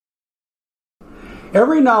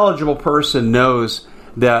Every knowledgeable person knows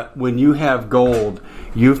that when you have gold,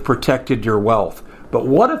 you've protected your wealth. But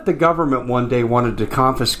what if the government one day wanted to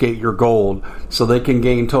confiscate your gold so they can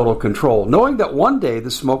gain total control, knowing that one day the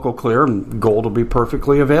smoke will clear and gold will be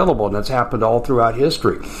perfectly available, and that's happened all throughout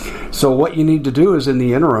history. So what you need to do is, in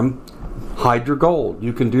the interim, hide your gold.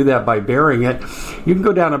 You can do that by burying it. You can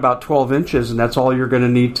go down about 12 inches, and that's all you're going to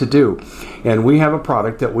need to do. And we have a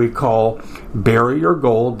product that we call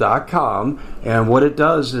buryyourgold.com, and what it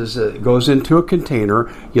does is it goes into a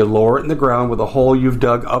container. You lower it in the ground with a hole you've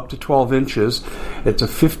dug up to 12 inches. It's a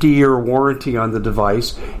 50-year warranty on the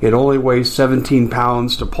device. It only weighs 17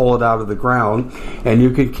 pounds to pull it out of the ground, and you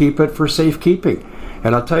can keep it for safekeeping.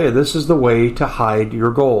 And I'll tell you, this is the way to hide your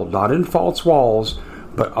gold. Not in false walls,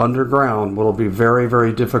 but underground, will be very,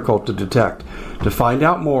 very difficult to detect. To find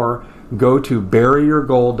out more, go to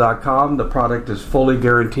buryyourgold.com. The product is fully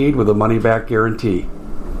guaranteed with a money-back guarantee.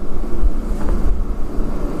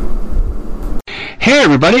 Hey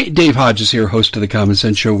everybody, Dave Hodges here, host of The Common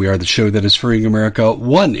Sense Show. We are the show that is freeing America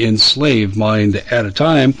one enslaved mind at a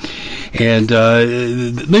time. And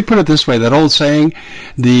let me put it this way, that old saying,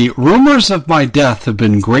 the rumors of my death have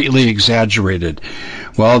been greatly exaggerated.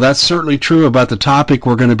 Well, that's certainly true about the topic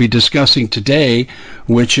we're going to be discussing today,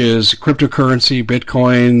 which is cryptocurrency,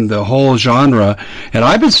 Bitcoin, the whole genre. And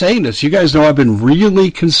I've been saying this. You guys know I've been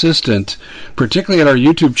really consistent, particularly at our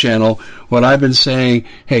YouTube channel, when I've been saying,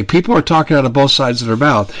 hey, people are talking out of both sides of their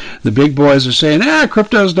mouth. The big boys are saying,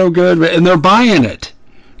 crypto's no good, and they're buying it.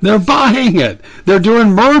 They're buying it. They're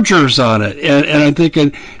doing mergers on it. And I'm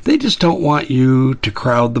thinking, they just don't want you to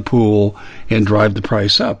crowd the pool and drive the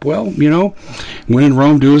price up. Well, when in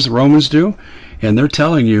Rome, do as the Romans do. And they're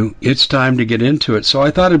telling you it's time to get into it. So I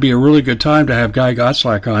thought it'd be a really good time to have Guy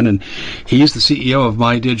Gotslak on. And he's the CEO of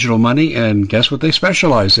My Digital Money. And guess what they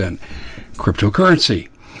specialize in? Cryptocurrency.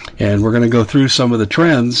 And we're going to go through some of the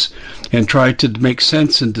trends and try to make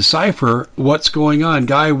sense and decipher what's going on.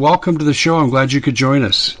 Guy, welcome to the show. I'm glad you could join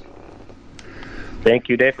us. Thank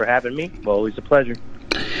you, Dave, for having me. Always a pleasure.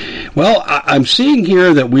 Well, I'm seeing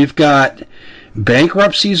here that we've got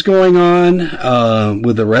bankruptcies going on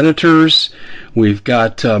with the Redditors. We've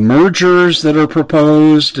got mergers that are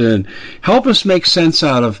proposed. And help us make sense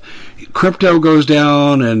out of crypto goes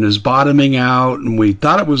down and is bottoming out, and we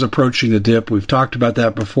thought it was approaching the dip. We've talked about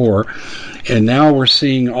that before, and now we're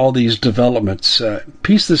seeing all these developments.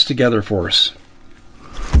 Piece this together for us.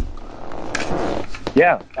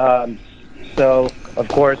 Yeah. So, of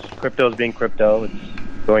course, crypto is being crypto. It's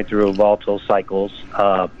going through volatile cycles,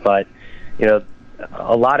 but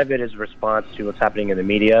a lot of it is a response to what's happening in the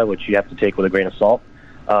media, which you have to take with a grain of salt.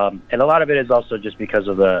 And a lot of it is also just because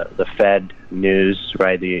of the Fed news,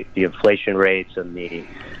 right? The inflation rates and the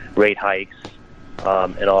rate hikes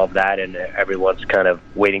and all of that, and everyone's kind of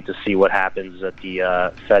waiting to see what happens at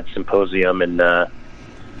the Fed symposium and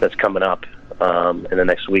that's coming up in the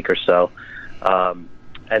next week or so.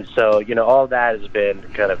 And so, all of that has been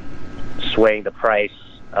kind of swaying the price.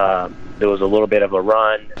 There was a little bit of a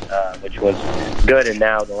run, which was good, and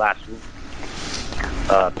now the last week,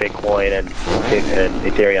 Bitcoin and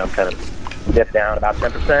Ethereum kind of dipped down about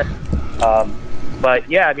 10%. But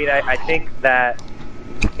yeah, I think that,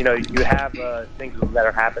 you have things that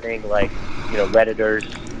are happening like, Redditors,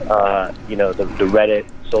 the Reddit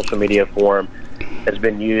social media forum has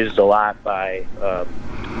been used a lot by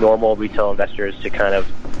normal retail investors to kind of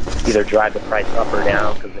either drive the price up or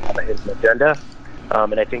down because they have a hidden agenda.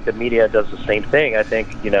 And I think the media does the same thing. I think,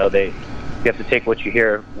 you have to take what you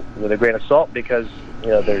hear with a grain of salt because,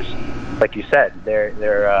 there's, like you said,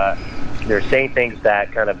 they're saying things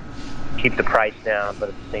that kind of keep the price down, but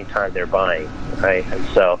at the same time they're buying, right? And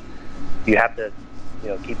so you have to,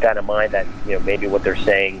 keep that in mind that, maybe what they're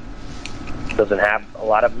saying doesn't have a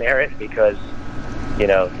lot of merit because,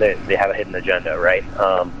 they have a hidden agenda, right?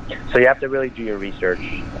 So you have to really do your research.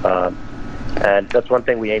 And that's one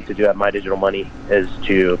thing we aim to do at My Digital Money is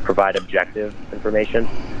to provide objective information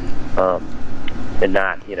and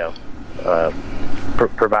not,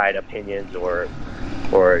 provide opinions or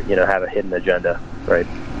have a hidden agenda, right?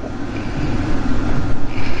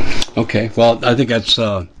 Okay, well, I think that's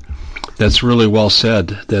really well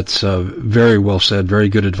said. That's very well said. Very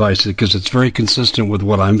good advice because it's very consistent with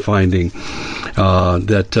what I'm finding.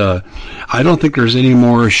 That I don't think there's any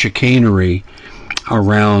more chicanery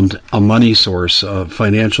around a money source, a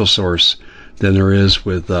financial source, than there is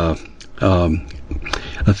with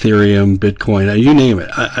Ethereum, Bitcoin, you name it.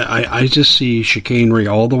 I just see chicanery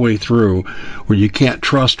all the way through where you can't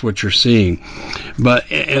trust what you're seeing.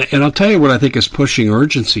 But, and I'll tell you what I think is pushing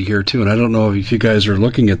urgency here too, and I don't know if you guys are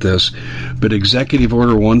looking at this, but Executive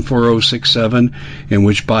Order 14067, in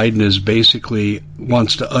which Biden is basically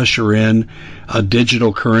wants to usher in a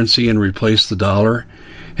digital currency and replace the dollar.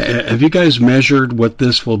 Have you guys measured what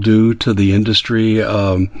this will do to the industry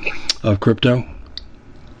of crypto?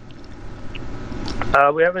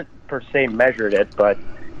 We haven't per se measured it, but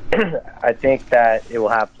I think that it will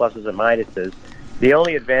have pluses and minuses. The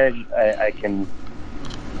only advantage I can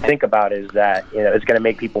think about is that it's going to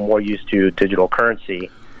make people more used to digital currency,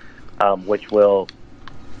 which will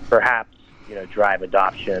perhaps drive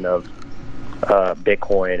adoption of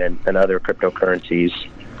Bitcoin and other cryptocurrencies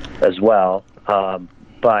as well.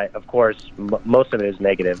 But of course, most of it is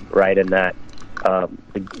negative, right? In that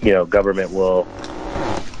government will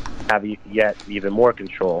have yet even more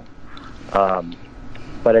control.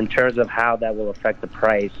 But in terms of how that will affect the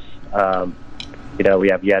price, we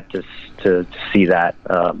have yet to see that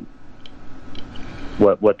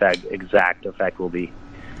what that exact effect will be.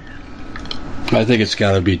 I think it's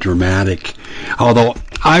got to be dramatic. Although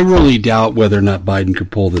I really doubt whether or not Biden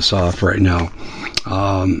could pull this off right now.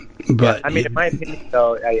 But in my opinion,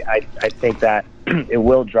 though, I think that it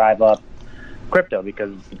will drive up crypto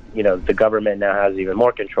because the government now has even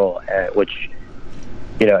more control, which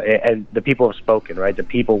and the people have spoken, right? The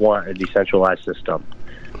people want a decentralized system,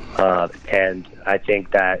 and I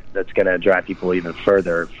think that that's going to drive people even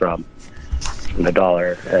further from the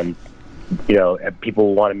dollar, and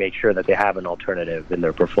people want to make sure that they have an alternative in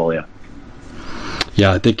their portfolio.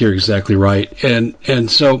 Yeah, I think you're exactly right. And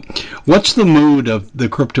so, what's the mood of the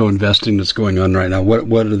crypto investing that's going on right now?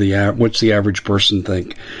 What's the average person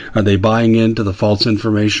think? Are they buying into the false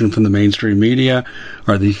information from the mainstream media?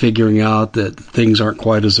 Are they figuring out that things aren't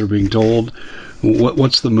quite as they're being told?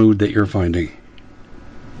 What's the mood that you're finding?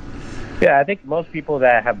 Yeah, I think most people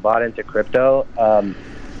that have bought into crypto,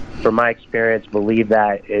 from my experience, believe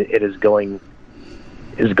that it is going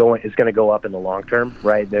to go up in the long term,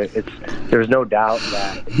 right? There's no doubt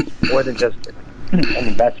that it's more than just an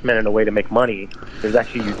investment and a way to make money. There's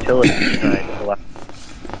actually utility behind a lot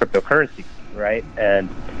of cryptocurrency, right? And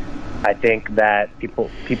I think that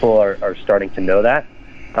people are starting to know that.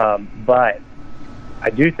 But I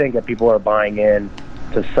do think that people are buying in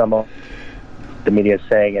to some of the media is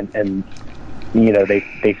saying, and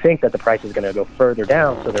they think that the price is going to go further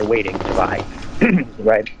down, so they're waiting to buy,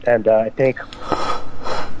 right? And I think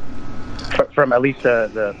from at least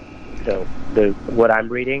the what I'm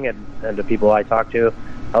reading and the people I talk to,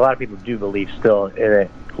 a lot of people do believe still in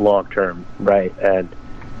it long term, right? And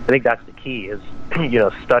I think that's the key is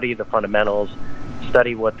study the fundamentals,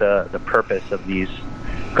 study what the purpose of these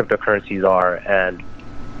cryptocurrencies are, and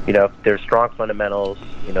if there's strong fundamentals,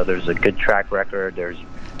 there's a good track record, there's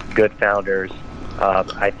good founders,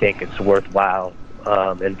 I think it's worthwhile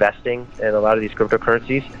investing in a lot of these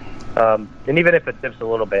cryptocurrencies. And even if it dips a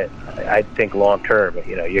little bit, I think long term,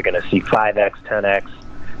 you're going to see 5x,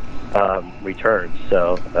 10x returns.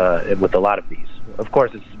 So with a lot of these, of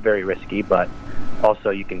course, it's very risky, but also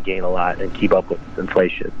you can gain a lot and keep up with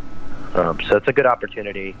inflation. So it's a good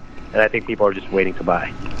opportunity, and I think people are just waiting to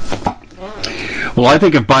buy. Well, I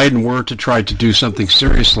think if Biden were to try to do something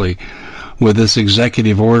seriously with this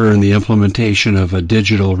executive order and the implementation of a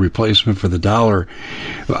digital replacement for the dollar,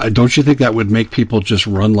 don't you think that would make people just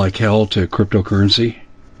run like hell to cryptocurrency?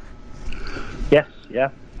 Yes, yeah.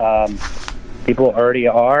 People already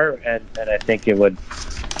are, and I think it would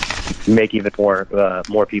make even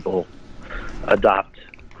more people adopt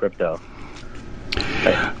crypto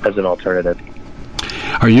as an alternative.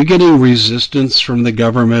 Are you getting resistance from the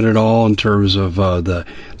government at all in terms of the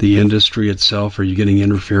industry itself? Are you getting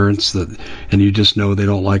interference and you just know they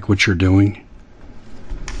don't like what you're doing?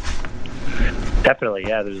 Definitely,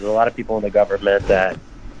 yeah. There's a lot of people in the government that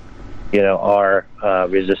are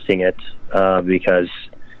resisting it because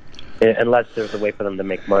unless there's a way for them to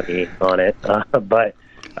make money on it. But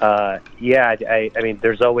yeah, I mean,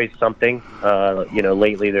 there's always something.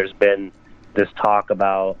 Lately there's been this talk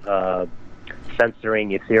about censoring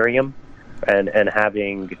Ethereum and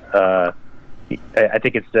having I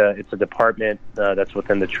think it's a department that's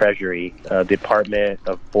within the Treasury, Department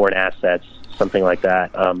of Foreign Assets, something like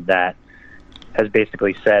that, that has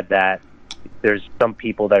basically said that there's some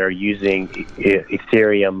people that are using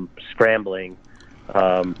Ethereum scrambling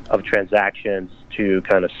of transactions to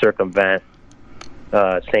kind of circumvent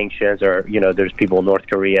sanctions, or there's people in North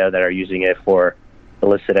Korea that are using it for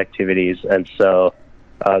illicit activities, and so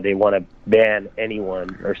they want to ban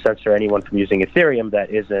anyone or censor anyone from using Ethereum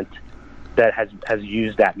that isn't that has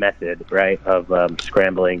used that method, right, of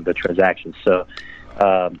scrambling the transactions. So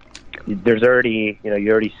there's already,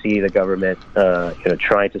 you already see the government,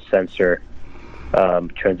 trying to censor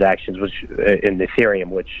transactions, which in Ethereum,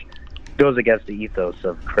 which goes against the ethos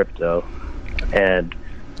of crypto. And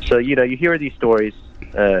so, you hear these stories,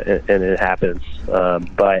 and it happens.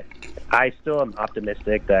 But I still am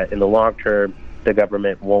optimistic that in the long term, the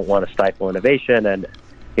government won't want to stifle innovation. And,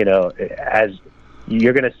 as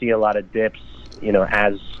you're going to see a lot of dips,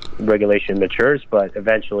 as regulation matures, but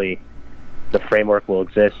eventually the framework will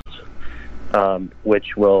exist,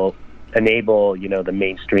 which will enable, the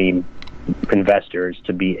mainstream investors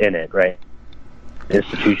to be in it, right?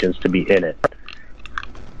 Institutions to be in it.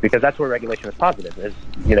 Because that's where regulation is positive, is,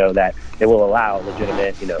 that it will allow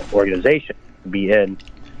legitimate, organizations to be in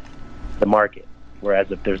the market.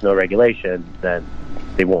 Whereas if there's no regulation, then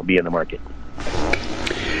they won't be in the market.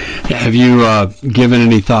 Have you given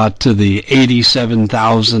any thought to the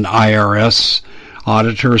 87,000 IRS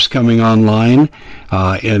auditors coming online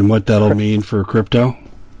and what that'll mean for crypto?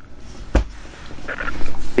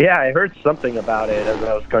 Yeah, I heard something about it as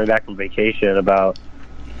I was coming back from vacation about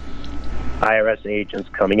IRS agents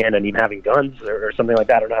coming in and even having guns or something like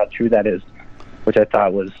that. I don't know how true that is, which I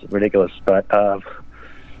thought was ridiculous. But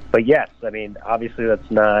yes, I mean, obviously that's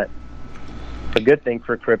not a good thing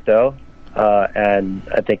for crypto, and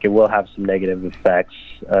I think it will have some negative effects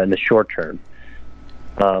in the short term.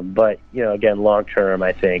 But, again, long term,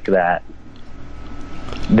 I think that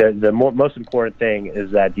the most important thing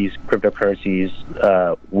is that these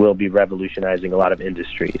cryptocurrencies will be revolutionizing a lot of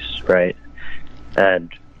industries, right?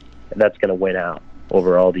 And that's going to win out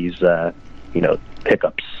over all these,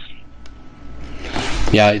 pickups.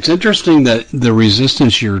 Yeah, it's interesting that the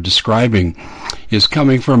resistance you're describing is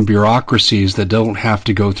coming from bureaucracies that don't have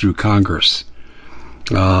to go through Congress.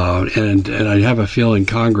 And I have a feeling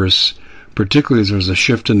Congress, particularly as there's a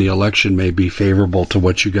shift in the election, may be favorable to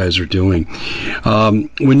what you guys are doing.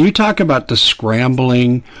 When you talk about the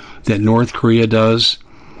scrambling that North Korea does,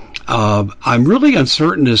 I'm really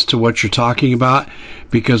uncertain as to what you're talking about,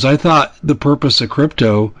 because I thought the purpose of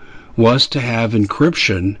crypto was to have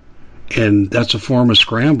encryption, and that's a form of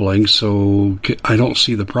scrambling, so I don't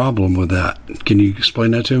see the problem with that. Can you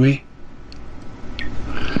explain that to me?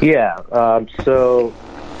 Yeah, so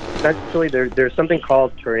essentially there's something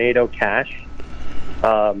called Tornado Cash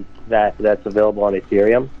that's available on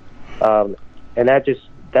Ethereum, and that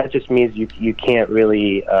just means you can't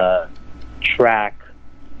really track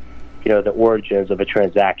the origins of a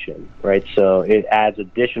transaction, right? So it adds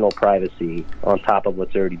additional privacy on top of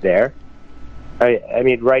what's already there. I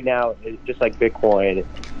mean, right now, just like Bitcoin,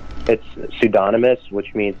 it's pseudonymous,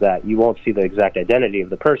 which means that you won't see the exact identity of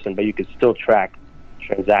the person, but you can still track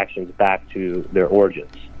transactions back to their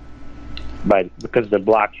origins because the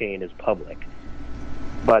blockchain is public.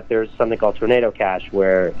 But there's something called Tornado Cash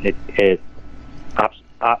where it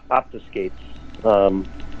obfuscates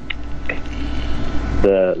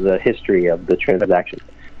the history of the transaction,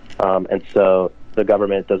 and so the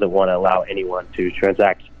government doesn't want to allow anyone to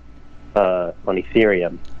transact on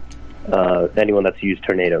Ethereum, anyone that's used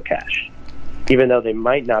Tornado Cash, even though they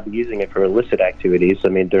might not be using it for illicit activities. I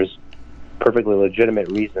mean, there's perfectly legitimate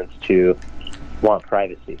reasons to want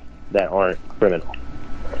privacy that aren't criminal.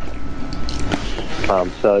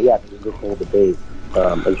 So yeah, there's this whole debate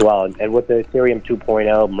as well, and with the Ethereum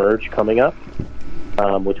 2.0 merge coming up,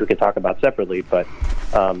 which we could talk about separately, but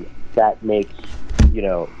that makes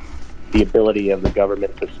the ability of the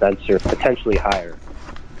government to censor potentially higher.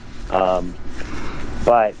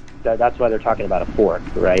 But that's why they're talking about a fork,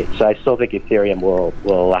 right? So I still think Ethereum will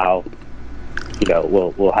allow,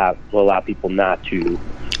 will allow people not to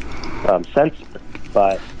censor.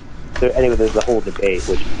 But anyway, there's a whole debate,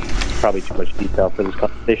 which is probably too much detail for this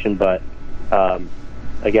conversation. But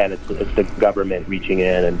again, it's the government reaching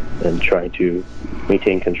in and trying to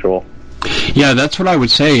maintain control. Yeah, that's what I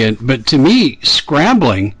would say. But to me,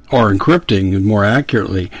 scrambling, or encrypting more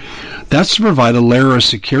accurately, that's to provide a layer of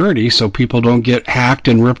security so people don't get hacked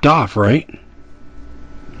and ripped off, right?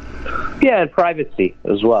 Yeah, and privacy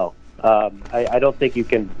as well. I don't think you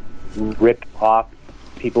can rip off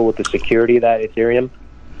people with the security that Ethereum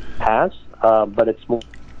has, but it's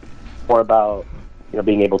more about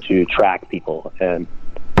being able to track people and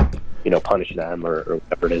punish them or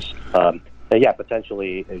whatever it is. And yeah,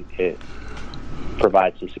 potentially it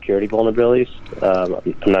provides some security vulnerabilities.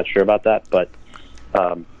 I'm not sure about that, but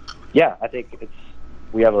yeah, I think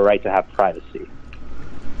we have a right to have privacy.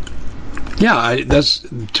 Yeah, that's,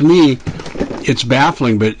 to me, it's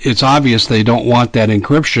baffling, but it's obvious they don't want that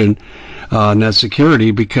encryption and that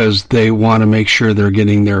security because they want to make sure they're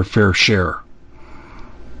getting their fair share.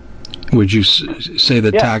 Would you say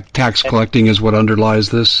that tax collecting is what underlies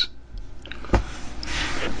this?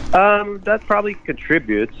 That probably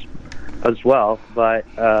contributes as well, but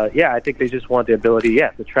I think they just want the ability,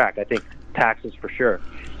 to track. I think taxes for sure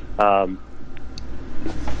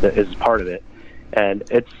is part of it, and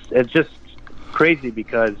it's just crazy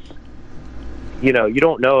because you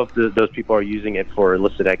don't know if those people are using it for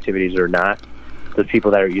illicit activities or not. The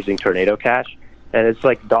people that are using Tornado Cash, and it's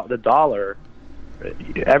like the dollar.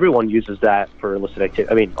 Everyone uses that for illicit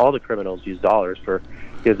activity. I mean, all the criminals use dollars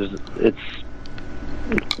because it's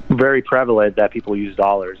very prevalent that people use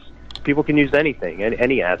dollars. People can use anything,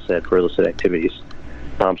 any asset for illicit activities.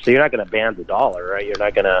 So you're not going to ban the dollar, right? You're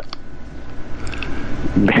not going to,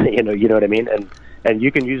 you know what I mean? And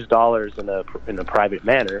you can use dollars in a private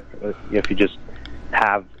manner. If you just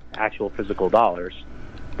have actual physical dollars,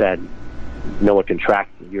 then no one can track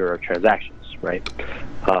your transactions, right?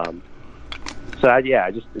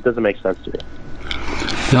 It doesn't make sense to me.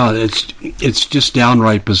 No, it's just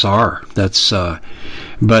downright bizarre.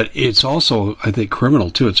 But it's also, I think, criminal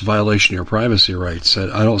too. It's a violation of your privacy rights.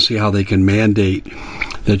 I don't see how they can mandate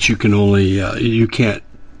that you can you can't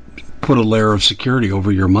put a layer of security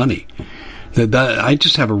over your money. I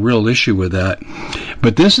just have a real issue with that.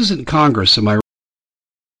 But this isn't Congress, am I?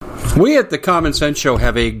 We at the Common Sense Show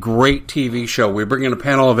have a great TV show. We bring in a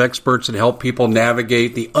panel of experts and help people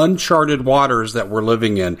navigate the uncharted waters that we're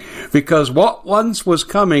living in. Because what once was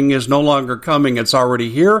coming is no longer coming. It's already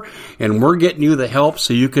here, and we're getting you the help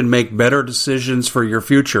so you can make better decisions for your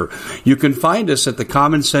future. You can find us at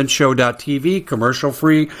thecommonsenseshow.tv,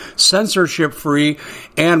 commercial-free, censorship-free,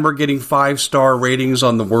 and we're getting 5-star ratings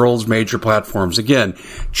on the world's major platforms. Again,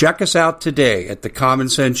 check us out today at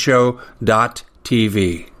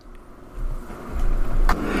thecommonsenseshow.tv.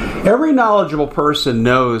 Every knowledgeable person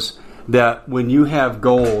knows that when you have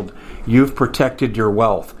gold, you've protected your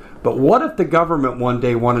wealth. But what if the government one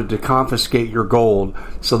day wanted to confiscate your gold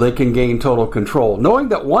so they can gain total control, knowing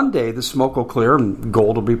that one day the smoke will clear and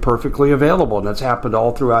gold will be perfectly available, and that's happened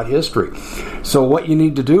all throughout history. So what you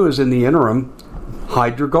need to do is, in the interim,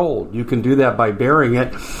 hide your gold. You can do that by burying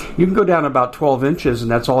it. You can go down about 12 inches, and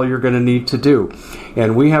that's all you're going to need to do.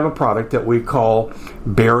 And we have a product that we call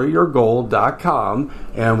buryyourgold.com,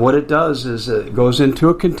 and what it does is it goes into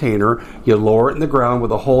a container. You lower it in the ground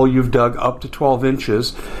with a hole you've dug up to 12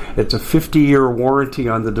 inches. It's a 50-year warranty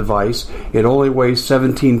on the device. It only weighs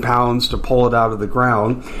 17 pounds to pull it out of the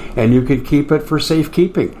ground, and you can keep it for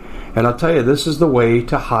safekeeping. And I'll tell you, this is the way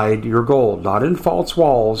to hide your gold, not in false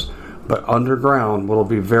walls, but underground. Will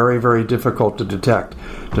be very, very difficult to detect.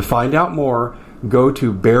 To find out more, go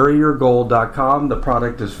to buryyourgold.com. The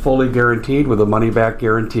product is fully guaranteed with a money-back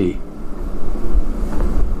guarantee.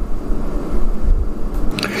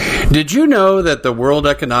 Did you know that the World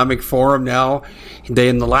Economic Forum now,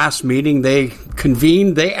 in the last meeting they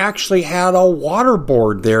convened, they actually had a water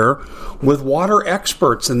board there with water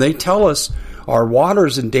experts, and they tell us our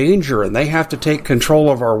water's in danger and they have to take control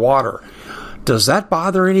of our water. Does that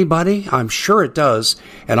bother anybody? I'm sure it does.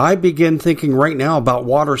 And I begin thinking right now about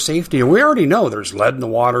water safety. And we already know there's lead in the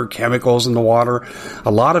water, chemicals in the water.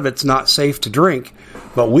 A lot of it's not safe to drink.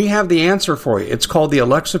 But we have the answer for you. It's called the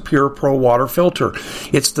Alexa Pure Pro Water Filter.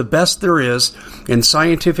 It's the best there is, and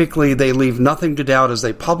scientifically they leave nothing to doubt as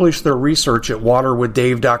they publish their research at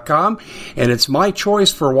waterwithdave.com, and it's my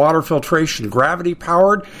choice for water filtration. Gravity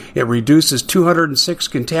powered, it reduces 206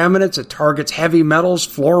 contaminants, it targets heavy metals,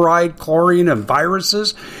 fluoride, chlorine, and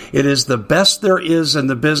viruses. It is the best there is in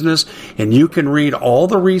the business, and you can read all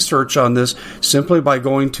the research on this simply by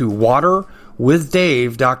going to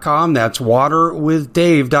waterwithdave.com. That's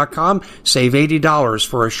waterwithdave.com. Save $80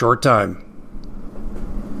 for a short time.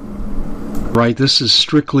 Right, this is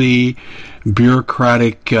strictly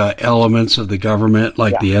bureaucratic elements of the government,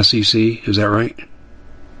 like the SEC. Is that right?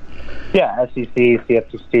 Yeah, SEC,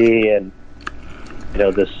 CFTC, and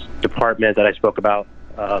this department that I spoke about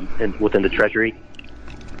within the Treasury.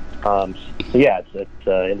 It's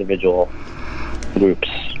individual groups.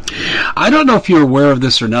 I don't know if you're aware of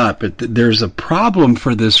this or not, but there's a problem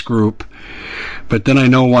for this group, but then I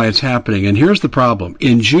know why it's happening. And here's the problem.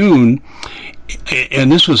 In June,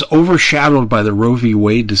 and this was overshadowed by the Roe v.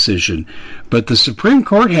 Wade decision, but the Supreme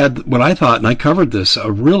Court had what I thought, and I covered this,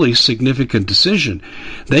 a really significant decision.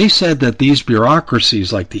 They said that these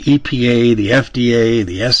bureaucracies like the EPA, the FDA,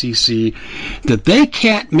 the SEC, that they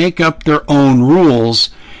can't make up their own rules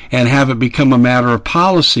and have it become a matter of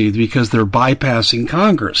policy because they're bypassing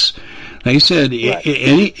Congress. They said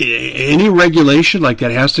any regulation like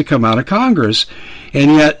that has to come out of Congress,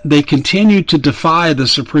 and yet they continue to defy the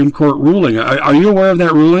Supreme Court ruling. Are you aware of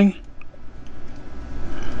that ruling?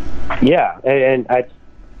 Yeah, and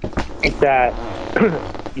think that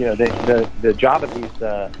the job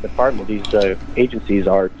of these agencies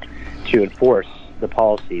are to enforce the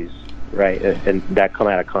policies, right, and that come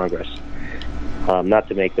out of Congress, not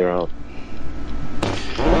to make their own.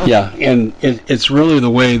 Yeah, and it's really the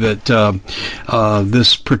way that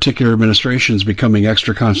this particular administration is becoming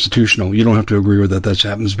extra constitutional. You don't have to agree with that. That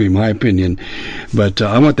happens to be my opinion. But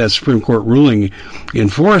I want that Supreme Court ruling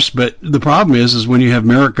enforced. But the problem is when you have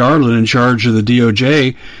Merrick Garland in charge of the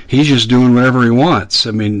DOJ, he's just doing whatever he wants.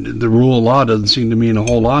 I mean, the rule of law doesn't seem to mean a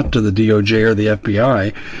whole lot to the DOJ or the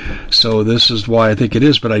FBI. So this is why I think it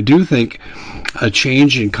is. But I do think a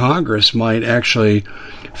change in Congress might actually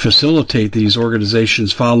facilitate these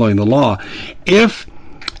organizations following the law. If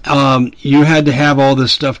you had to have all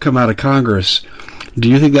this stuff come out of Congress, do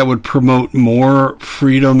you think that would promote more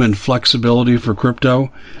freedom and flexibility for crypto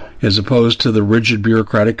as opposed to the rigid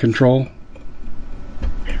bureaucratic control?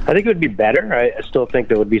 I think it would be better. I still think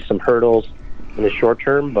there would be some hurdles in the short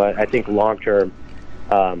term, but I think long term,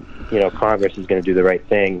 Congress is going to do the right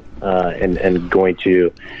thing and going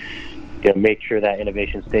to make sure that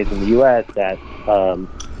innovation stays in the U.S., that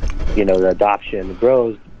the adoption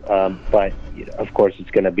grows, but of course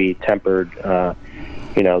it's going to be tempered, to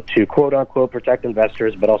quote unquote protect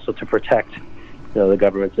investors, but also to protect the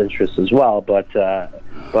government's interests as well. But I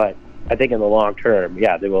think in the long term,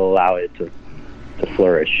 they will allow it to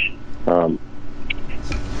flourish. I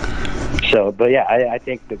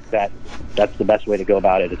think that's the best way to go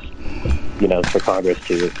about it. Is for Congress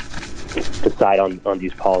to decide on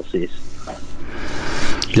these policies.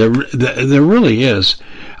 There really is.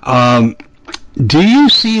 Do you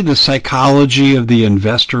see the psychology of the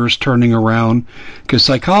investors turning around? Because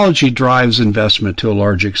psychology drives investment to a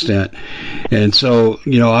large extent. And so,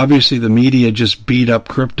 obviously the media just beat up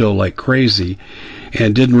crypto like crazy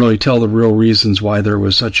and didn't really tell the real reasons why there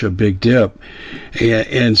was such a big dip.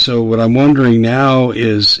 And so what I'm wondering now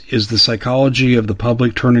is the psychology of the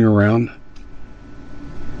public turning around?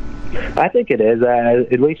 I think it is,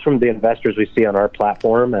 at least from the investors we see on our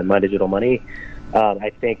platform at My Digital Money.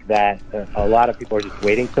 I think that a lot of people are just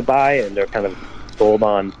waiting to buy, and they're kind of sold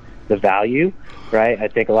on the value, right? I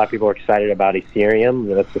think a lot of people are excited about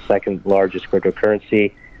Ethereum. That's the second largest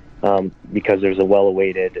cryptocurrency because there's a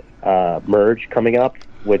well-awaited merge coming up,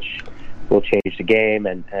 which will change the game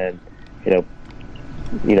and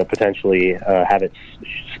potentially have it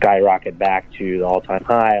skyrocket back to the all-time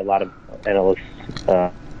high. A lot of analysts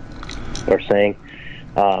are saying.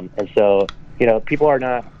 And so, people are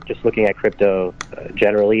not just looking at crypto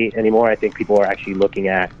generally anymore. I think people are actually looking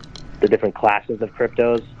at the different classes of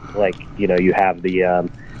cryptos. Like, you have the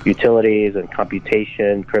utilities and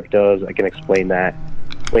computation cryptos. I can explain that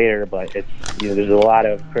later, but it's, there's a lot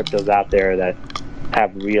of cryptos out there that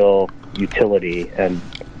have real utility and,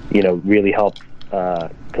 really help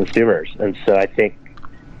consumers. And so I think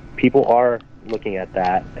people are looking at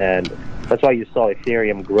that, and that's why you saw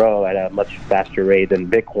Ethereum grow at a much faster rate than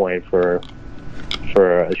Bitcoin for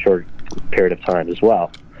a short period of time as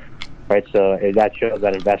well, right? So that shows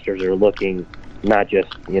that investors are looking not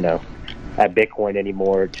just at Bitcoin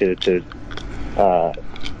anymore to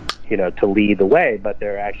lead the way, but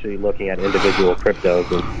they're actually looking at individual cryptos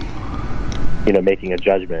and making a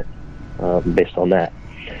judgment based on that.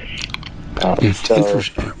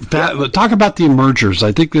 Talk about the mergers.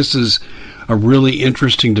 I think this is a really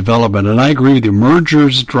interesting development, and I agree with you.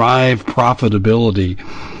 Mergers drive profitability,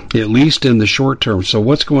 at least in the short term. So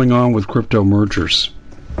what's going on with crypto mergers?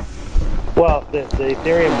 Well, the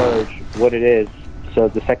Ethereum merge, what it is, so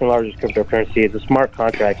the second largest cryptocurrency is a smart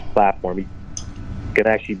contracts platform. You can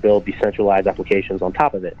actually build decentralized applications on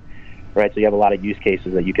top of it, right? So you have a lot of use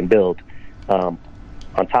cases that you can build on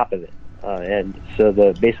top of it. And so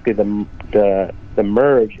basically the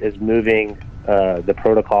merge is moving the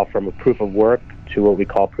protocol from a proof of work to what we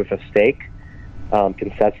call proof of stake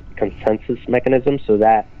consensus mechanism. So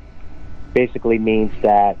that basically means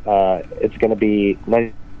that it's going to be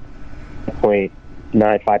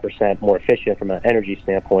 9.95% more efficient from an energy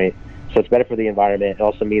standpoint. So it's better for the environment. It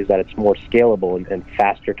also means that it's more scalable and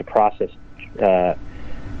faster to process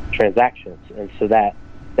transactions. And so that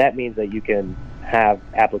means that you can have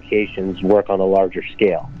applications work on a larger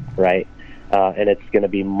scale, right? And it's going to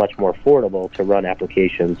be much more affordable to run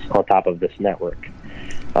applications on top of this network.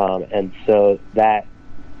 And so that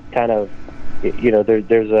kind of,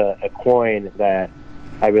 there's a coin that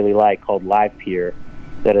I really like called LivePeer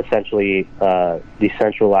that essentially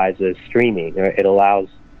decentralizes streaming. It allows,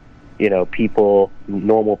 people,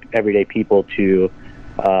 normal everyday people, to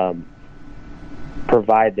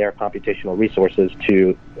provide their computational resources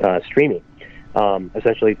to streaming.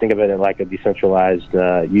 Essentially, think of it like a decentralized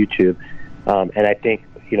YouTube. And I think,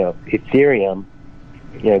 Ethereum,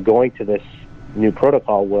 going to this new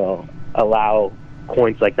protocol will allow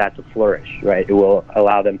coins like that to flourish, right? It will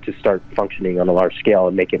allow them to start functioning on a large scale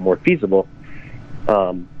and make it more feasible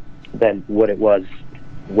than what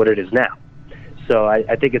it is now. So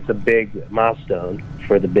I think it's a big milestone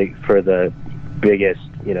for the biggest,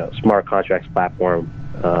 smart contracts platform,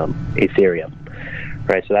 Ethereum,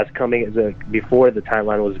 right? So that's coming before the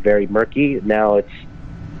timeline was very murky. Now it's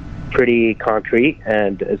pretty concrete,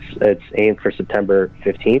 and it's aimed for September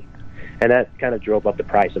 15th, and that kind of drove up the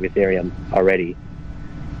price of Ethereum already.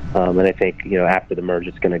 And I think after the merge,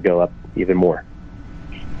 it's going to go up even more.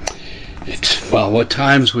 Well, what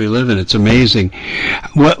times we live in, it's amazing.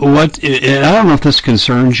 What and I don't know if this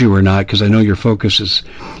concerns you or not, because I know your focus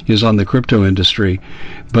is on the crypto industry,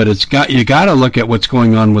 but you got to look at what's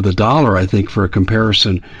going on with the dollar, I think, for a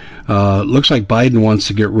comparison. Looks like Biden wants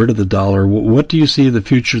to get rid of the dollar. What do you see the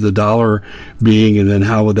future of the dollar being, and then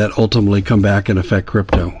how would that ultimately come back and affect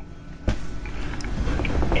crypto?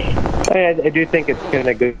 I do think it's going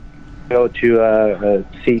to go to a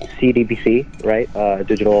CDBC, right?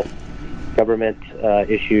 Digital government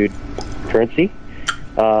issued currency.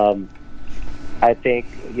 I think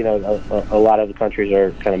a lot of the countries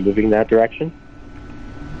are kind of moving in that direction,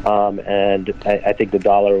 and I think the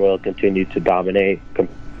dollar will continue to dominate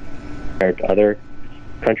compared to other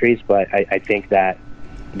countries. But I think that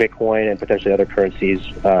Bitcoin and potentially other currencies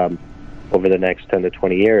over the next 10 to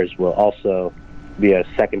 20 years will also be a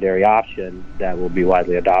secondary option that will be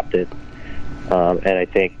widely adopted. And I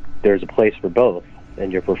think there's a place for both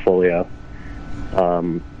in your portfolio.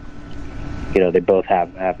 They both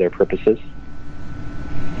have their purposes.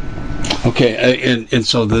 Okay, and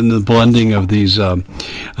so then the blending of these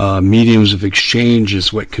mediums of exchange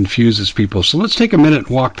is what confuses people. So let's take a minute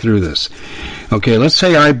and walk through this. Okay, let's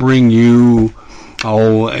say I bring you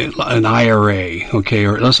an IRA, okay,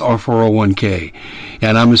 or 401k,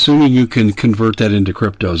 and I'm assuming you can convert that into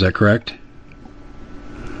crypto. Is that correct?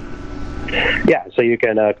 Yeah, so you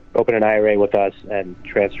can open an IRA with us and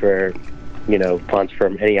transfer, funds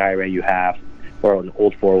from any IRA you have, or an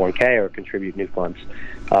old 401k, or contribute new funds,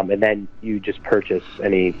 and then you just purchase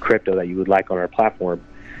any crypto that you would like on our platform,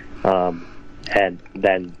 and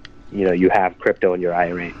then you have crypto in your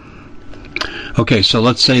IRA. Okay, so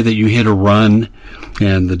let's say that you hit a run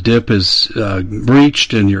and the dip is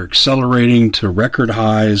breached and you're accelerating to record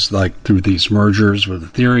highs, like through these mergers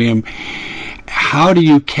with Ethereum. How do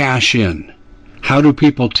you cash in? How do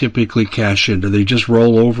people typically cash in? Do they just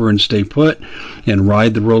roll over and stay put and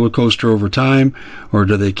ride the roller coaster over time? Or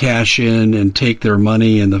do they cash in and take their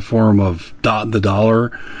money in the form of the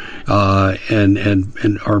dollar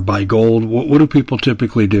and or buy gold? What do people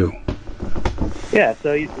typically do? Yeah,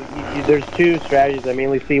 so there's two strategies I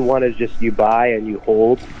mainly see. One is just you buy and you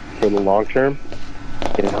hold for the long term,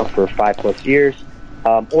 for 5+ years.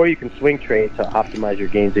 Or you can swing trade to optimize your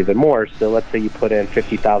gains even more. So let's say you put in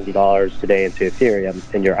 $50,000 today into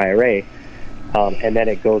Ethereum in your IRA, and then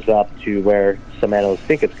it goes up to where some analysts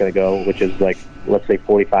think it's going to go, which is like, let's say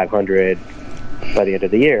 4,500 by the end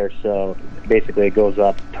of the year. So basically it goes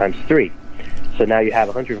up times 3. So now you have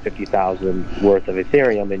 150,000 worth of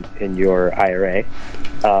Ethereum in your IRA,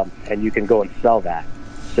 and you can go and sell that.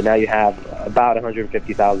 So now you have about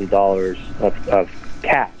 $150,000 of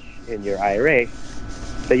cash in your IRA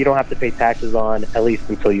that you don't have to pay taxes on, at least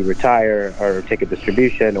until you retire or take a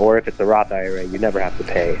distribution, or if it's a Roth IRA, you never have to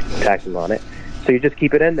pay taxes on it. So you just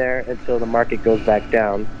keep it in there until the market goes back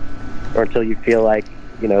down, or until you feel like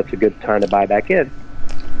it's a good time to buy back in.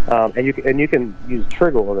 And you can use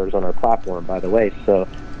trigger orders on our platform, by the way. So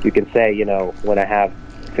you can say, when I have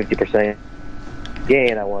 50%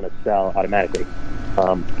 gain, I want to sell automatically,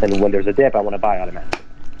 and when there's a dip, I want to buy automatically.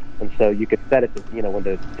 And so you could set it to, when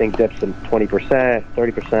the thing dips in 20%,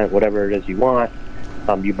 30%, whatever it is you want,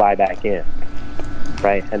 you buy back in,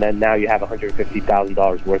 right? And then now you have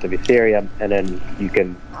 $150,000 worth of Ethereum, and then you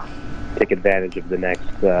can take advantage of the next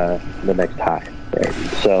high, right?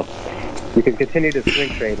 So you can continue to swing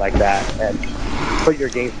trade like that and put your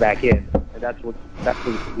gains back in, and that's what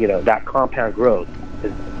that compound growth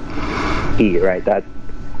is key, right? That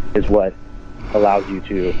is what allows you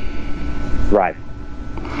to thrive.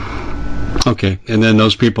 Okay, and then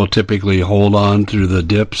those people typically hold on through the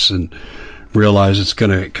dips and realize it's going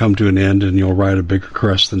to come to an end and you'll ride a bigger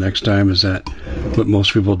crest the next time. Is that what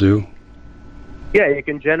most people do? Yeah, you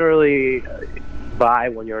can generally buy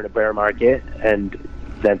when you're in a bear market and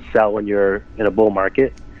then sell when you're in a bull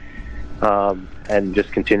market, and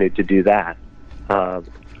just continue to do that.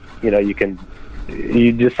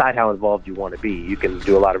 You decide how involved you want to be. You can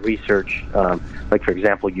do a lot of research. Like, for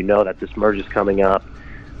example, that this merge is coming up.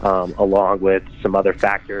 along with some other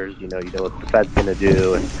factors. You know what the Fed's going to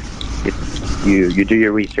do, and you do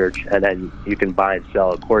your research, and then you can buy and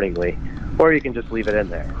sell accordingly, or you can just leave it in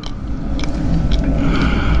there.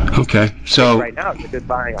 Okay, so right now it's a good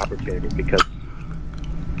buying opportunity because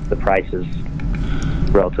the price is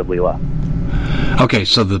relatively low. Okay,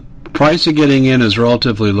 so the price of getting in is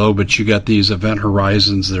relatively low, but you got these event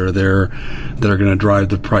horizons that are there that are going to drive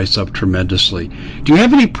the price up tremendously. Do you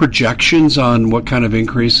have any projections on what kind of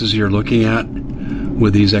increases you're looking at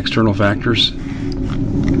with these external factors?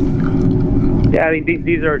 Yeah, I mean,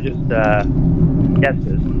 these are just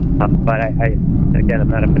guesses, but again, I'm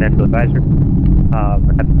not a financial advisor. I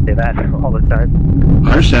have to say that all the time.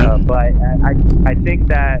 I understand. But I think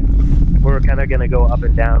that we're kind of going to go up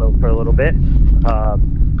and down for a little bit.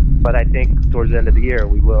 But I think towards the end of the year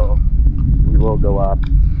we will go up.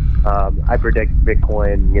 I predict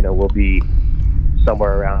Bitcoin, will be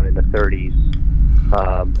somewhere around in the 30s,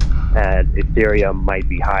 and Ethereum might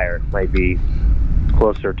be higher, might be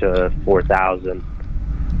closer to 4,000.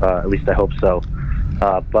 At least I hope so.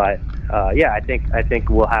 But I think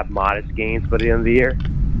we'll have modest gains by the end of the year.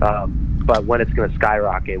 But when it's going to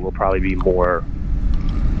skyrocket, will probably be more,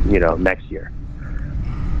 next year.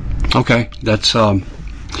 Okay, that's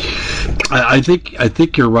I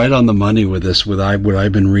think you're right on the money with this. With what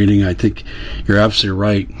I've been reading, I think you're absolutely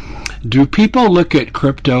right. Do people look at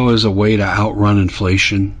crypto as a way to outrun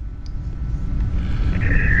inflation?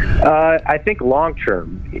 I think long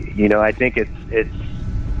term, I think it's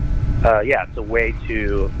a way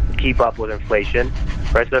to keep up with inflation,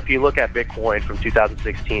 right? So if you look at Bitcoin from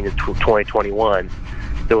 2016 to 2021,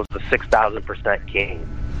 there was a 6,000% gain,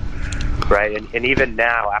 right? And even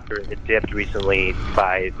now, after it dipped recently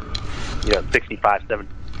by 65-70%,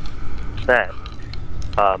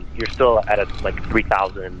 you're still at a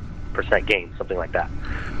 3,000% gain, something like that.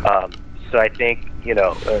 So I think you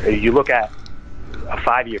look at a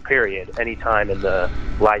 5-year period, any time in the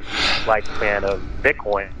lifespan of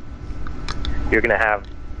Bitcoin, you're going to have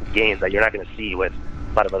gains that you're not going to see with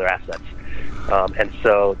a lot of other assets. And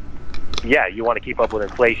so, you want to keep up with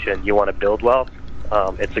inflation. You want to build wealth.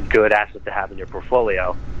 It's a good asset to have in your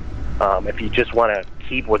portfolio. If you just want to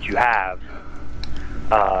keep what you have,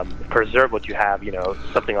 preserve what you have,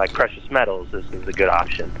 something like precious metals is a good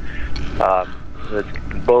option.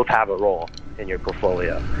 Both have a role in your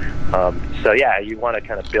portfolio. You want to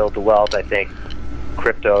kind of build the wealth. I think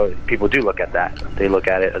crypto, people do look at that. They look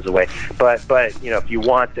at it as a way. But if you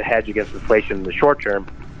want to hedge against inflation in the short term,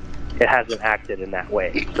 it hasn't acted in that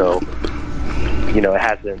way. So, it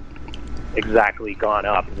hasn't exactly gone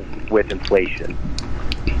up with inflation.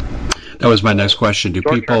 That was my next question. Do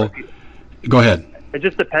people... Go ahead. It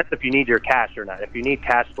just depends if you need your cash or not. If you need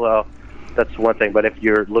cash flow, that's one thing. But if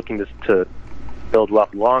you're looking to build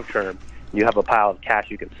wealth long term, you have a pile of cash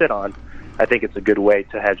you can sit on, I think it's a good way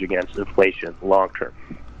to hedge against inflation long term.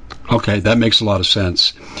 Okay, that makes a lot of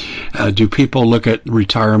sense. Do people look at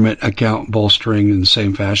retirement account bolstering in the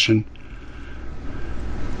same fashion?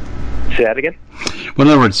 Say that again? Well,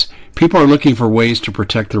 in other words, people are looking for ways to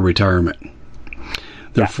protect their retirement.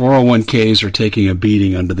 Their 401ks are taking a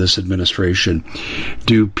beating under this administration.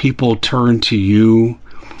 Do people turn to you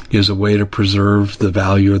as a way to preserve the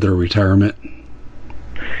value of their retirement?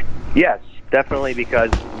 Yes, definitely,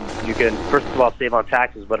 because you can, first of all, save on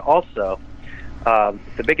taxes, but also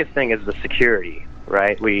the biggest thing is the security,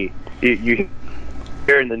 right? You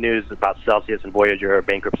hear in the news about Celsius and Voyager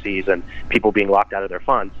bankruptcies and people being locked out of their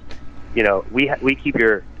funds. We keep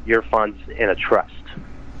your funds in a trust.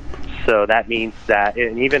 So that means that,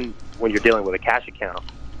 and even when you're dealing with a cash account,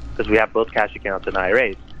 because we have both cash accounts and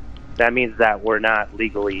IRAs, that means that we're not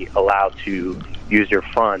legally allowed to use your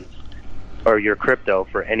funds or your crypto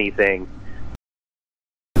for anything.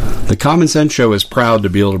 The Common Sense Show is proud to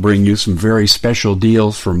be able to bring you some very special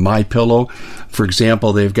deals from MyPillow. For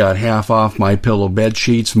example, they've got half off MyPillow bed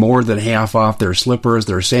sheets, more than half off their slippers,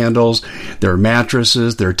 their sandals, their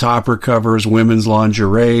mattresses, their topper covers, women's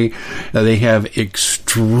lingerie. They have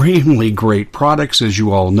extremely great products, as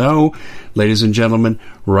you all know. Ladies and gentlemen,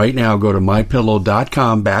 right now go to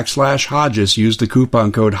mypillow.com/Hodges. Use the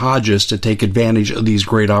coupon code Hodges to take advantage of these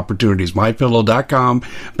great opportunities.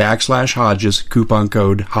 mypillow.com/Hodges, coupon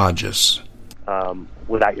code Hodges.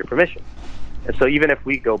 Without your permission. And so even if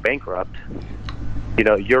we go bankrupt,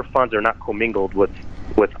 your funds are not commingled with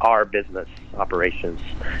our business operations.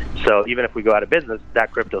 So even if we go out of business,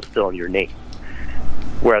 that crypto is still in your name.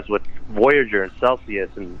 Whereas with Voyager and Celsius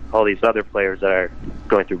and all these other players that are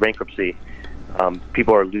going through bankruptcy,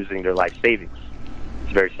 people are losing their life savings.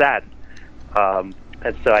 It's very sad. And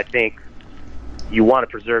so I think you want to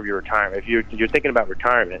preserve your retirement. If you're thinking about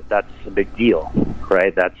retirement, that's a big deal.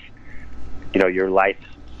 right? That's, your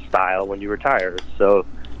lifestyle when you retire. So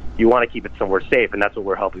you want to keep it somewhere safe, and that's what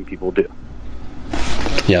we're helping people do.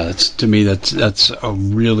 Yeah, to me, that's a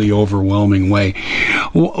really overwhelming way.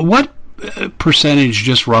 What percentage,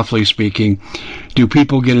 just roughly speaking, do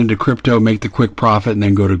people get into crypto, make the quick profit, and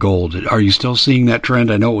then go to gold? Are you still seeing that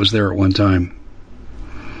trend? I know it was there at one time.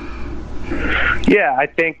 Yeah, I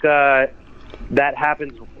think that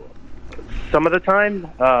happens some of the time.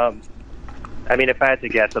 I mean, if I had to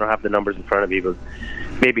guess, I don't have the numbers in front of me, but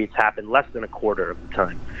maybe it's happened less than a quarter of the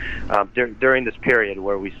time. During this period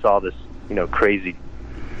where we saw this, crazy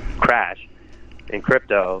crash in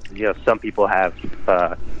crypto, some people have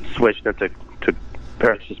switched into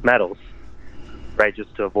precious metals, right,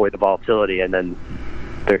 just to avoid the volatility, and then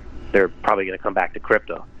they're probably going to come back to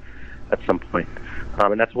crypto at some point.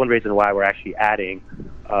 And that's one reason why we're actually adding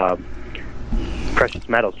precious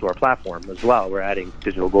metals to our platform as well. We're adding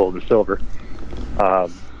digital gold and silver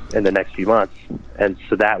in the next few months, and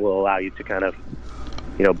so that will allow you to kind of,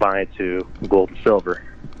 buy into gold and silver.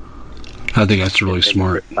 I think that's really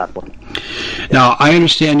smart. Now, I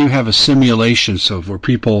understand you have a simulation, so where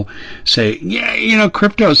people say, yeah,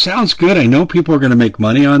 crypto sounds good. I know people are going to make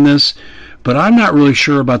money on this, but I'm not really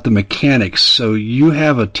sure about the mechanics. So you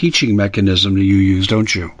have a teaching mechanism that you use,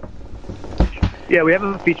 don't you? Yeah, we have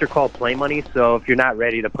a feature called Play Money. So if you're not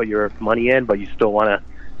ready to put your money in, but you still want to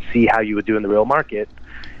see how you would do in the real market,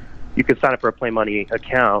 you can sign up for a Play Money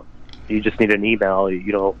account. You just need an email.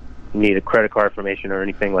 You don't need a credit card information or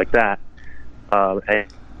anything like that. And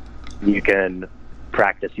you can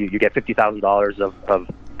practice. You get $50,000 of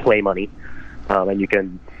Play Money, and you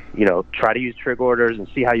can, try to use trig orders and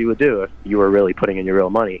see how you would do if you were really putting in your real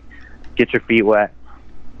money. Get your feet wet,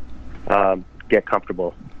 get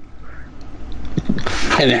comfortable.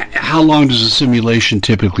 And how long does a simulation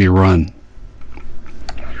typically run?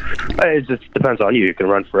 It just depends on you. You can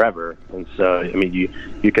run forever, and so I mean,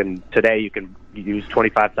 you can today you can use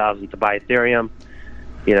 25,000 to buy Ethereum,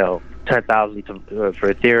 10,000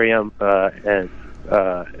 for Ethereum,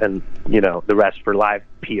 and the rest for live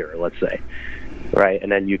peer, let's say, right?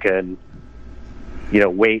 And then you can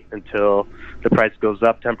wait until the price goes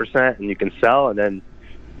up 10%, and you can sell, and then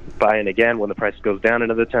buy in again when the price goes down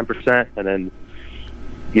another 10%, and then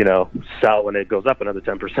sell when it goes up another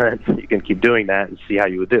 10%. You can keep doing that and see how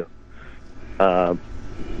you would do,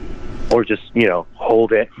 or just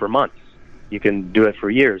hold it for months. You can do it for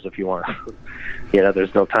years if you want.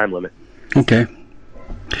 There's no time limit. Okay.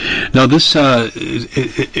 Now, this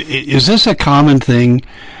is this a common thing?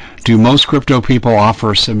 Do most crypto people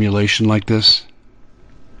offer a simulation like this?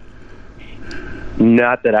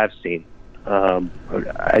 Not that I've seen.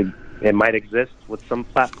 It might exist with some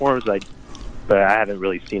platforms, but I haven't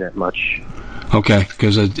really seen it much. Okay,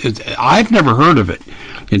 because I've never heard of it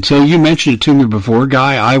until you mentioned it to me before,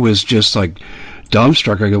 Guy. I was just like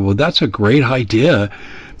dumbstruck. I go, well, that's a great idea,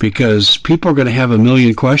 because people are going to have a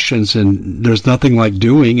million questions, and there's nothing like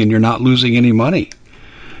doing, and you're not losing any money.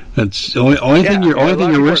 That's the only thing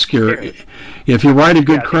you risk here. If you write a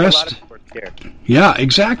good crest. Yeah,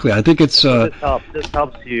 exactly. I think it's. This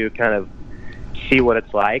helps you kind of see what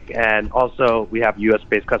it's like, and also we have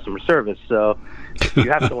U.S.-based customer service, so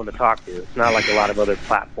you have someone to talk to. It's not like a lot of other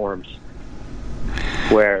platforms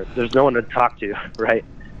where there's no one to talk to, right?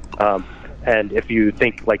 And if you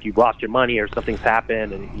think like you've lost your money or something's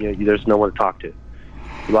happened, and there's no one to talk to,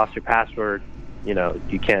 you lost your password,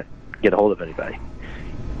 you can't get a hold of anybody.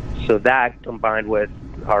 So that combined with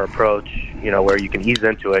our approach, where you can ease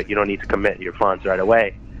into it, you don't need to commit your funds right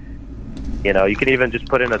away. You can even just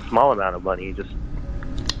put in a small amount of money just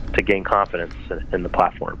to gain confidence in the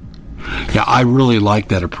platform. Yeah, I really like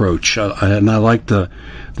that approach, and I like the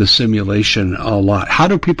simulation a lot. How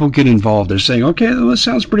do people get involved? They're saying, okay, well, this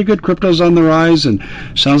sounds pretty good. Crypto's on the rise, and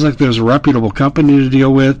sounds like there's a reputable company to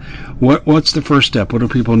deal with. What's the first step? What do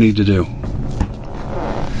people need to do?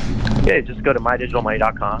 Yeah, just go to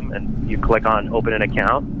mydigitalmoney.com, and you click on Open an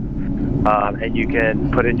Account, and you can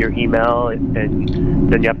put in your email, and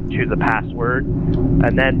then you have to choose a password,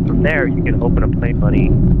 and then from there you can open up Play Money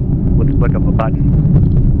with a click of a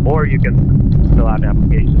button, or you can fill out an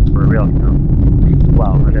application for a real account as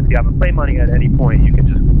well. And if you have a Play Money at any point, you can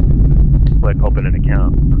just click Open an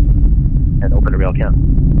Account and open a real account.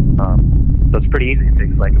 So it's pretty easy. It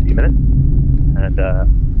takes like a few minutes, and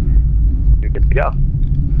you're good to go.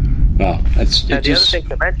 Wow,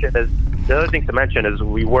 the other thing to mention is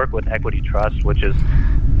we work with Equity Trust, which is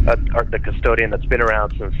the custodian that's been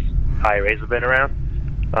around since IRAs have been around.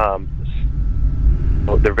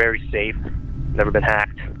 They're very safe, never been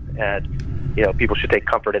hacked, and people should take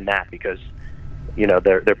comfort in that, because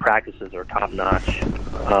their practices are top notch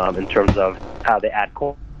in terms of how they add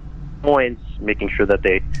coins, making sure that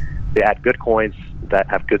they add good coins that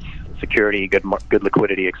have good security, good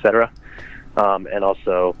liquidity, etc. And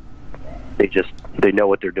also they know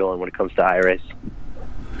what they're doing when it comes to IRAs.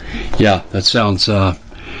 Yeah, that sounds.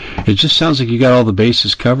 It just sounds like you got all the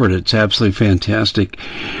bases covered. It's absolutely fantastic.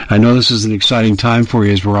 I know this is an exciting time for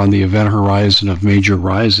you as we're on the event horizon of major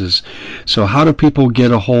rises. So how do people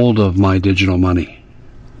get a hold of My Digital Money?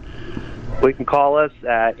 Well, you can call us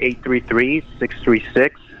at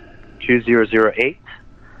 833-636-2008.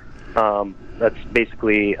 That's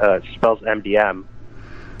basically spells MDM.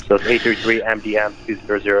 So it's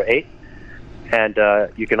 833-MDM-2008. And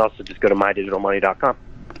you can also just go to mydigitalmoney.com.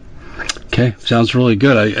 Okay, sounds really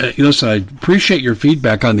good. Listen, I appreciate your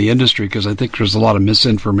feedback on the industry because I think there's a lot of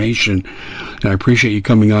misinformation, and I appreciate you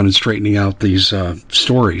coming on and straightening out these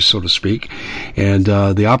stories, so to speak. And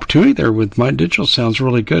the opportunity there with My Digital sounds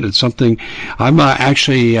really good. It's something I'm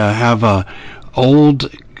actually have a old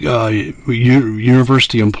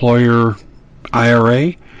university employer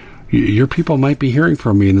IRA. Your people might be hearing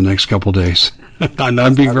from me in the next couple of days.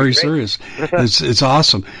 I'm being very serious. It's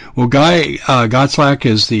awesome. Well, Guy Gotslak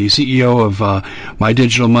is the CEO of My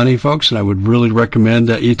Digital Money, folks, and I would really recommend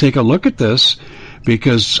that you take a look at this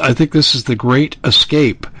because I think this is the great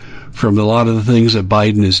escape from a lot of the things that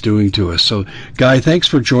Biden is doing to us. So, Guy, thanks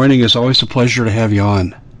for joining us. Always a pleasure to have you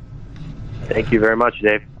on. Thank you very much,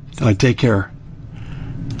 Dave. Take care.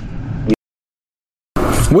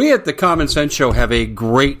 We at the Common Sense Show have a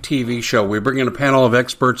great TV show. We bring in a panel of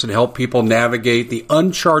experts that help people navigate the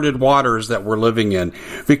uncharted waters that we're living in.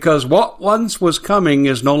 Because what once was coming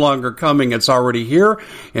is no longer coming. It's already here,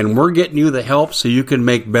 and we're getting you the help so you can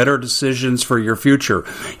make better decisions for your future.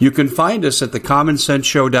 You can find us at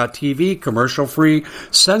thecommonsenseshow.tv, commercial-free,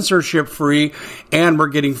 censorship-free, and we're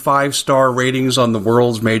getting 5-star ratings on the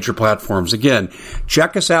world's major platforms. Again,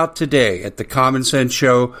 check us out today at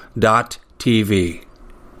thecommonsenseshow.tv.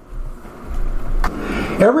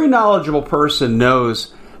 Every knowledgeable person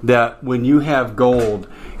knows that when you have gold,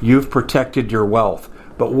 you've protected your wealth.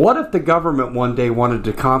 But what if the government one day wanted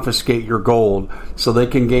to confiscate your gold so they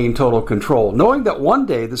can gain total control, knowing that one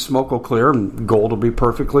day the smoke will clear and gold will be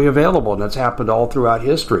perfectly available, and that's happened all throughout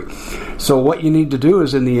history. So what you need to do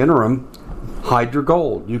is, in the interim, hide your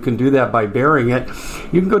gold. You can do that by burying it.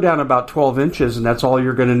 You can go down about 12 inches, and that's all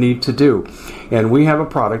you're going to need to do. And we have a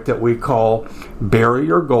product that we call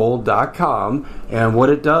buryyourgold.com, and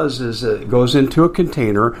what it does is it goes into a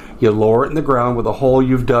container. You lower it in the ground with a hole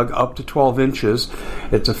you've dug up to 12 inches.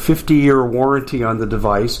 It's a 50-year warranty on the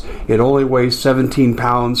device. It only weighs 17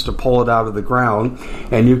 pounds to pull it out of the ground,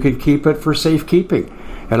 and you can keep it for safekeeping.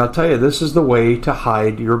 And I'll tell you, this is the way to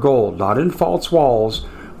hide your gold, not in false walls,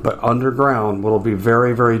 but underground will be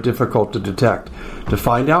very, very difficult to detect. To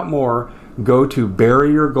find out more, go to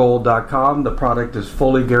buryyourgold.com. The product is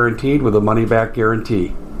fully guaranteed with a money-back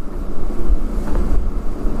guarantee.